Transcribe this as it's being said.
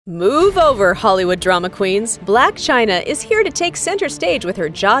Move over, Hollywood drama queens! Blac Chyna is here to take center stage with her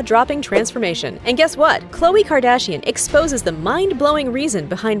jaw-dropping transformation. And guess what? Khloe Kardashian exposes the mind-blowing reason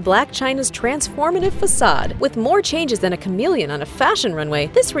behind Blac Chyna's transformative facade. With more changes than a chameleon on a fashion runway,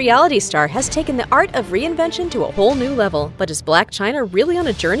 this reality star has taken the art of reinvention to a whole new level. But is Blac Chyna really on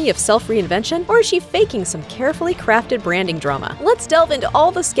a journey of self-reinvention, or is she faking some carefully crafted branding drama? Let's delve into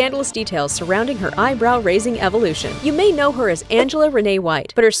all the scandalous details surrounding her eyebrow-raising evolution. You may know her as Angela Renee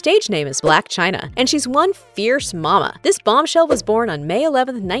White, but her stage name is Blac Chyna, and she's one fierce mama. This bombshell was born on May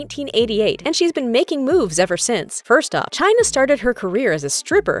 11, 1988, and she's been making moves ever since. First off, Chyna started her career as a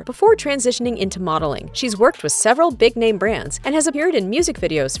stripper before transitioning into modeling. She's worked with several big-name brands and has appeared in music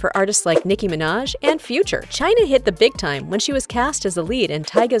videos for artists like Nicki Minaj and Future. Chyna hit the big time when she was cast as the lead in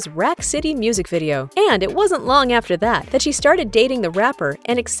Tyga's Rack City music video, and it wasn't long after that she started dating the rapper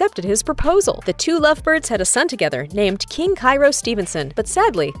and accepted his proposal. The two lovebirds had a son together named King Cairo Stevenson, but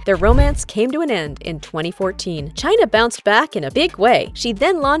sadly, their romance came to an end in 2014. Chyna bounced back in a big way. She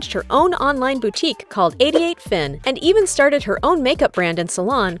then launched her own online boutique called 88 Fin, and even started her own makeup brand and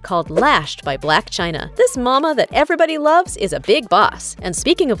salon called Lashed by Blac Chyna. This mama that everybody loves is a big boss. And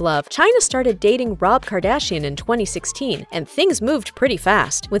speaking of love, Chyna started dating Rob Kardashian in 2016, and things moved pretty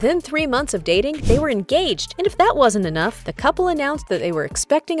fast. Within 3 months of dating, they were engaged, and if that wasn't enough, the couple announced that they were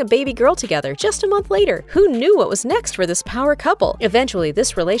expecting a baby girl together just a month later. Who knew what was next for this power couple? Eventually,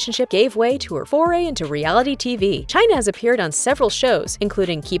 this relationship gave way to her foray into reality TV. Chyna has appeared on several shows,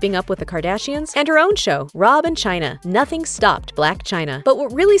 including Keeping Up with the Kardashians and her own show, Rob and Chyna. Nothing stopped Blac Chyna. But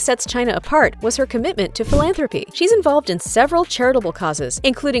what really sets Chyna apart was her commitment to philanthropy. She's involved in several charitable causes,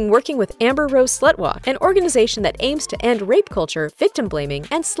 including working with Amber Rose Slutwalk, an organization that aims to end rape culture, victim blaming,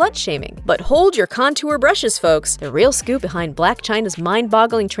 and slut shaming. But hold your contour brushes, folks. The real scoop behind Blac Chyna's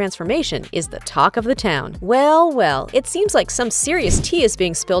mind-boggling transformation is the talk of the town. Well, it seems like some serious tea is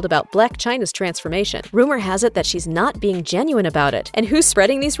being spilled about Blac Chyna's transformation. Rumor has it that she's not being genuine about it. And who's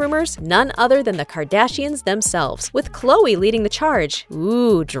spreading these rumors? None other than the Kardashians themselves, with Khloe leading the charge.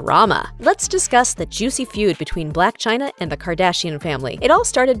 Ooh, drama. Let's discuss the juicy feud between Blac Chyna and the Kardashian family. It all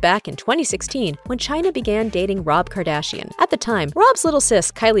started back in 2016 when Chyna began dating Rob Kardashian. At the time, Rob's little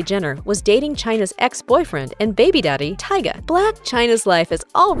sis, Kylie Jenner, was dating Chyna's ex-boyfriend and baby daddy, Tyga. Blac Chyna's life is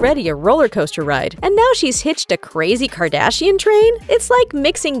already a roller coaster ride, and now she's hitched a crazy Kardashian train? It's like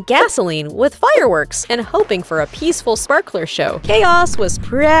mixing gasoline with fireworks and hoping for a peaceful sparkler show. Chaos was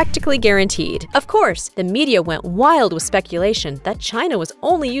practically guaranteed. Of course, the media went wild with speculation that Chyna was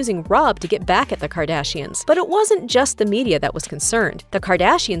only using Rob to get back at the Kardashians. But it wasn't just the media that was concerned. The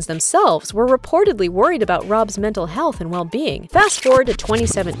Kardashians themselves were reportedly worried about Rob's mental health and well-being. Fast forward to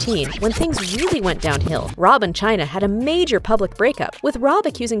 2017, when things really went downhill. Rob and Chyna had a major public breakup, with Rob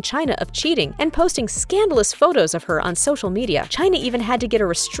accusing Chyna of cheating and posting scandalous photos of her on social media. Chyna even had to get a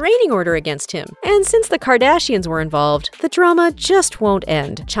restraining order against him. And since the Kardashians were involved, the drama just won't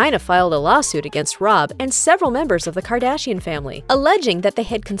end. Chyna filed a lawsuit against Rob and several members of the Kardashian family, alleging that they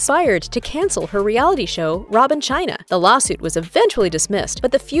had conspired to cancel her reality show, Rob and Chyna. The lawsuit was eventually dismissed,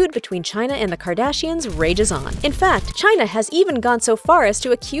 but the feud between Chyna and the Kardashians rages on. In fact, Chyna has even gone so far as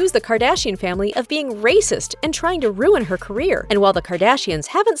to accuse the Kardashian family of being racist and trying to ruin her career. And while the Kardashians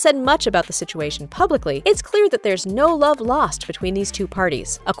haven't said much about the situation publicly, it's clear that there's no love lost between these two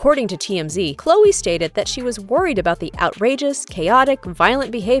parties. According to TMZ, Khloe stated that she was worried about the outrageous, chaotic,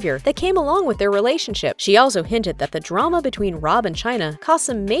 violent behavior that came along with their relationship. She also hinted that the drama between Rob and Chyna caused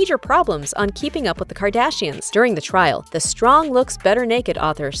some major problems on Keeping Up with the Kardashians. During the trial, the Strong Looks Better Naked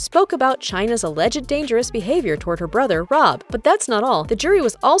author spoke about Chyna's alleged dangerous behavior toward her brother, Rob. But that's not all. The jury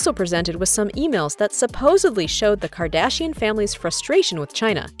was also presented with some emails that supposedly showed the Kardashian family's frustration with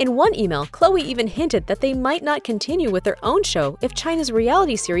Chyna. In one email, Khloe even hinted that they might not continue with their own show if Chyna's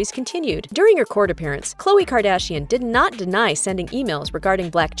reality series continued. During her court appearance, Khloe Kardashian did not deny sending emails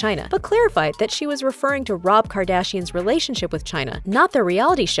regarding Blac Chyna, but clarified that she was referring to Rob Kardashian's relationship with Chyna, not their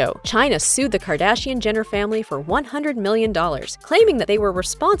reality show. Chyna sued the Kardashian-Jenner family for $100 million, claiming that they were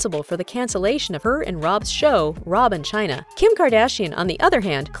responsible for the cancellation of her and Rob's show, Rob and Chyna. Kim Kardashian, on the other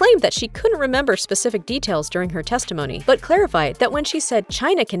hand, claimed that she couldn't remember specific details during her testimony, but clarified that when she said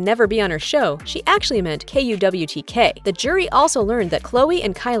Chyna can never be on her show, she actually meant KUWTK. The jury also learned that Khloe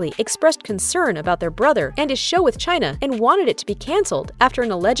and Kylie expressed concern about their brother and his show with Chyna and wanted it to be canceled after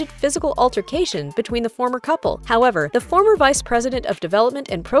an alleged physical altercation between the former couple. However, the former vice president of development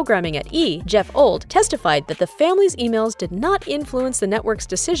and programming at E, Jeff Old, testified that the family's emails did not influence the network's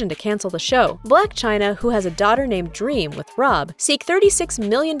decision to cancel the show. Blac Chyna, who has a daughter named Dream with Rob, seek $36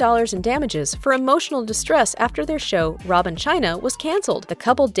 million in damages for emotional distress after their show, Rob and Chyna, was canceled. The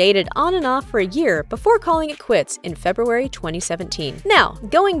couple dated on and off for a year before calling it quits in February 2017. 2017. Now,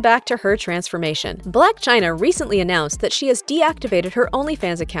 going back to her transformation, Blac Chyna recently announced that she has deactivated her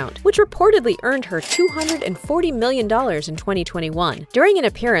OnlyFans account, which reportedly earned her $240 million in 2021. During an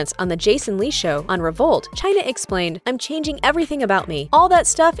appearance on The Jason Lee Show on Revolt, Chyna explained, "I'm changing everything about me. All that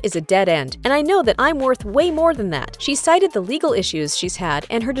stuff is a dead end, and I know that I'm worth way more than that." She cited the legal issues she's had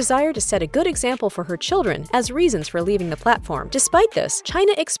and her desire to set a good example for her children as reasons for leaving the platform. Despite this,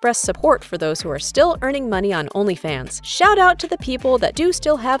 Chyna expressed support for those who are still earning money on OnlyFans. Shout out to the people that do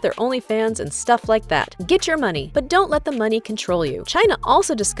still have their OnlyFans and stuff like that. Get your money, but don't let the money control you. Chyna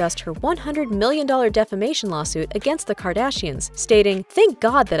also discussed her $100 million defamation lawsuit against the Kardashians, stating, "Thank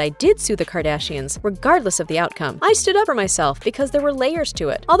God that I did sue the Kardashians, regardless of the outcome. I stood up for myself because there were layers to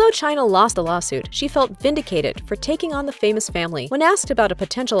it." Although Chyna lost the lawsuit, she felt vindicated for taking on the famous family. When asked about a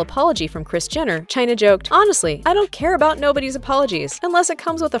potential apology from Kris Jenner, Chyna joked, "Honestly, I don't care about nobody's apologies, unless it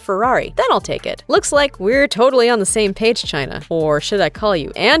comes with a Ferrari, then I'll take it." Looks like we're totally on the same page, Chyna. Or should I call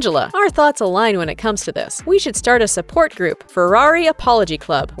you Angela? Our thoughts align when it comes to this. We should start a support group, Ferrari Apology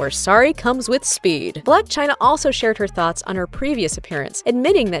Club, where sorry comes with speed. Blac Chyna also shared her thoughts on her previous appearance,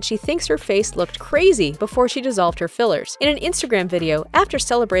 admitting that she thinks her face looked crazy before she dissolved her fillers. In an Instagram video, after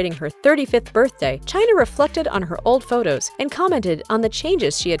celebrating her 35th birthday, Chyna reflected on her old photos and commented on the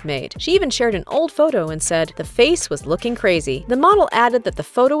changes she had made. She even shared an old photo and said, "The face was looking crazy." The model added that the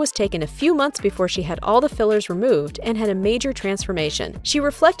photo was taken a few months before she had all the fillers removed and had a major transformation. She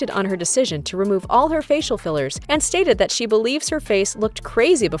reflected on her decision to remove all her facial fillers and stated that she believes her face looked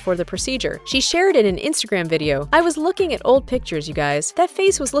crazy before the procedure. She shared in an Instagram video, "I was looking at old pictures, you guys. That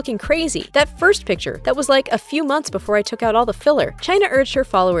face was looking crazy. That first picture, that was like a few months before I took out all the filler." Chyna urged her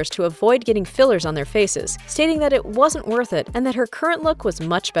followers to avoid getting fillers on their faces, stating that it wasn't worth it and that her current look was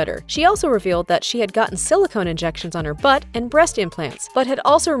much better. She also revealed that she had gotten silicone injections on her butt and breast implants, but had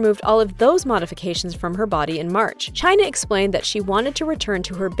also removed all of those modifications from her body in March. Chyna explained that she wanted to return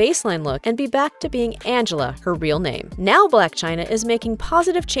to her baseline look and be back to being Angela, her real name. Now Blac Chyna is making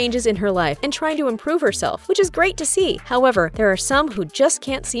positive changes in her life and trying to improve herself, which is great to see. However, there are some who just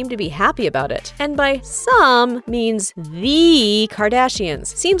can't seem to be happy about it. And by some means the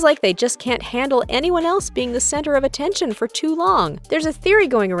Kardashians. Seems like they just can't handle anyone else being the center of attention for too long. There's a theory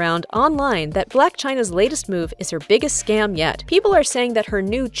going around online that Blac Chyna's latest move is her biggest scam yet. People are saying that her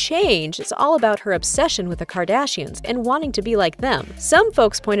new change is all about her obsession with the Kardashians and wanting to be like them. Some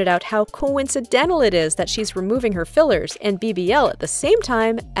folks pointed out how coincidental it is that she's removing her fillers and BBL at the same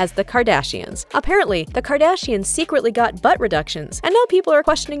time as the Kardashians. Apparently, the Kardashians secretly got butt reductions, and now people are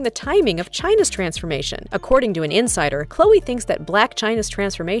questioning the timing of Chyna's transformation. According to an insider, Khloe thinks that Blac Chyna's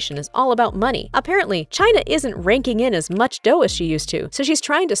transformation is all about money. Apparently, Chyna isn't ranking in as much dough as she used to, so she's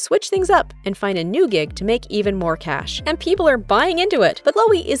trying to switch things up and find a new gig to make even more cash. And people are buying into it. But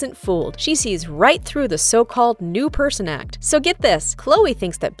Khloe isn't fooled. She sees right through the so-called new person act. So get this, Khloe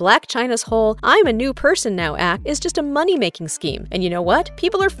thinks that Blac Chyna's whole "I'm a new person now" act is just a money-making scheme. And you know what?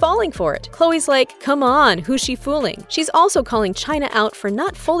 People are falling for it. Khloe's like, come on, who's she fooling? She's also calling Chyna out for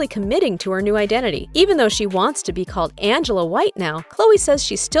not fully committing to her new identity. Even though she wants to be called Angela White now, Khloe says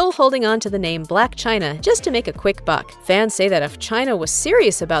she's still holding on to the name Blac Chyna just to make a quick buck. Fans say that if Chyna was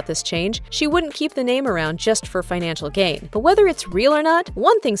serious about this change, she wouldn't keep the name around just for financial gain. But whether it's real or not,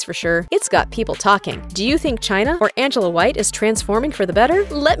 one thing's for sure, it's got people talking. Do you think Chyna or Angela White is transforming for the better?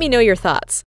 Let me know your thoughts.